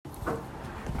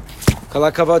Kol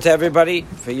hakavod to everybody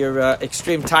for your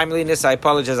extreme timeliness. I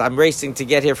apologize. I'm racing to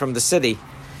get here from the city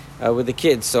with the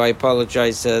kids, so I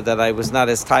apologize that I was not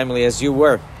as timely as you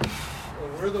were. Well,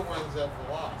 we're the ones that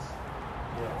lost.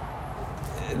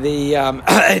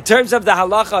 Yeah. In terms of the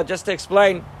halacha, just to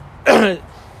explain,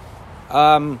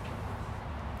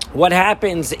 what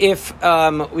happens if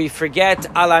we forget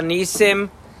ala nisim?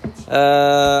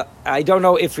 I don't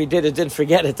know if we did or didn't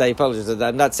forget it. I apologize.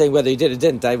 I'm not saying whether you did or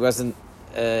didn't. I wasn't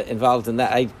involved in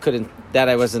that. I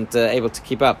wasn't able to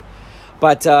keep up.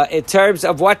 But in terms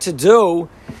of what to do,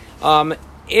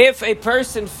 if a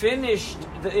person finished,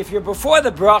 if you're before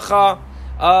the bracha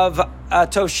of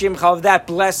Toshimcha, of that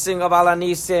blessing of ala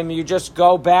nisim, you just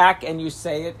go back and you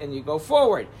say it and you go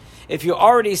forward. If you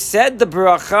already said the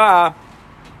bracha,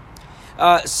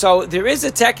 so there is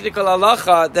a technical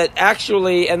halacha that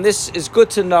actually, and this is good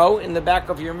to know in the back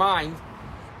of your mind,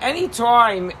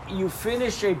 anytime you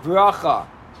finish a bracha,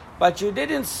 but you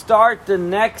didn't start the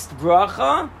next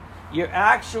bracha, you're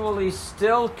actually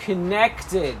still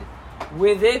connected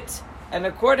with it. And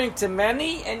according to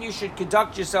many, and you should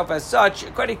conduct yourself as such,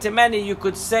 according to many, you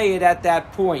could say it at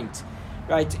that point,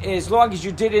 right? As long as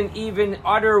you didn't even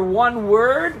utter one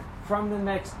word from the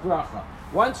next bracha.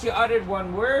 Once you uttered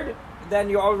one word, then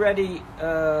you're already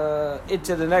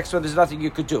into the next one. There's nothing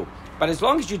you could do. But as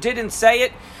long as you didn't say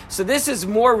it, so this is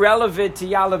more relevant to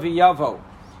Ya'aleh V'yavo.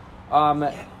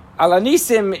 Ala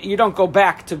nisim, you don't go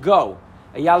back to go.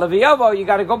 Ya'aleh V'yavo, you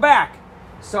got to go back.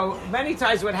 So many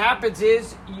times what happens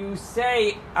is you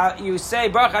say Baruch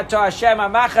Atah Hashem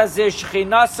Amachazeh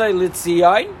Shechinasei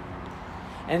L'Tzion,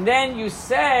 and then you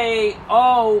say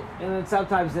and then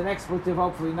sometimes an expletive,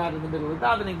 hopefully not in the middle of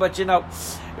davening, but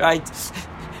right.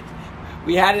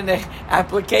 We had an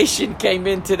application came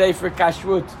in today for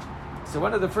kashrut. So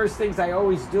one of the first things I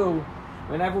always do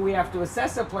whenever we have to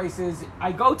assess a place is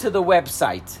I go to the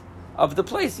website of the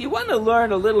place. You want to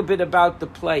learn a little bit about the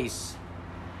place,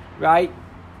 right?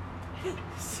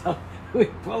 So we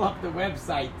pull up the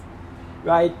website,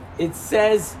 right? It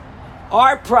says,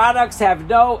 our products have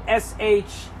no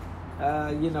SH,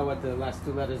 you know what the last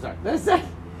two letters are. I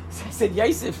said,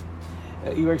 Yosef,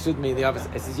 he works with me in the office.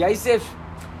 I said, Yosef,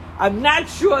 I'm not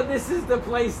sure this is the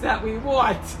place that we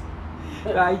want.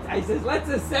 Right? I said, let's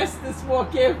assess this more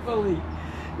carefully.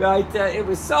 Right? It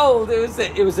was sold. It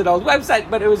was an old website,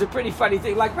 but it was a pretty funny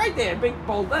thing. Like right there, big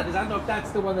bold letters. I don't know if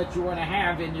that's the one that you want to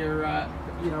have in your,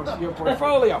 your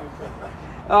portfolio.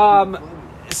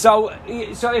 So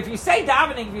if you say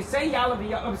davening, if you say Ya'aleh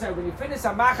V'yavo, I'm sorry, when you finish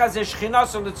Amachazeh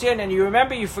Shechinasei L'Tzion and you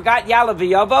remember you forgot Ya'aleh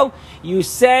V'yavo, you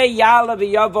say Ya'aleh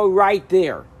V'yavo right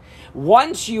there.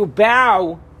 Once you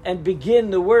bow and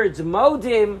begin the words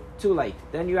modim, too late.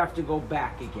 Then you have to go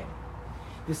back again.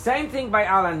 The same thing by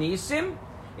ala nisim.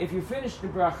 If you finish the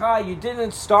bracha, you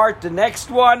didn't start the next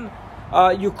one,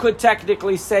 you could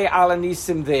technically say ala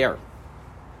nisim there.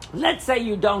 Let's say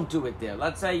you don't do it there.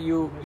 Let's say you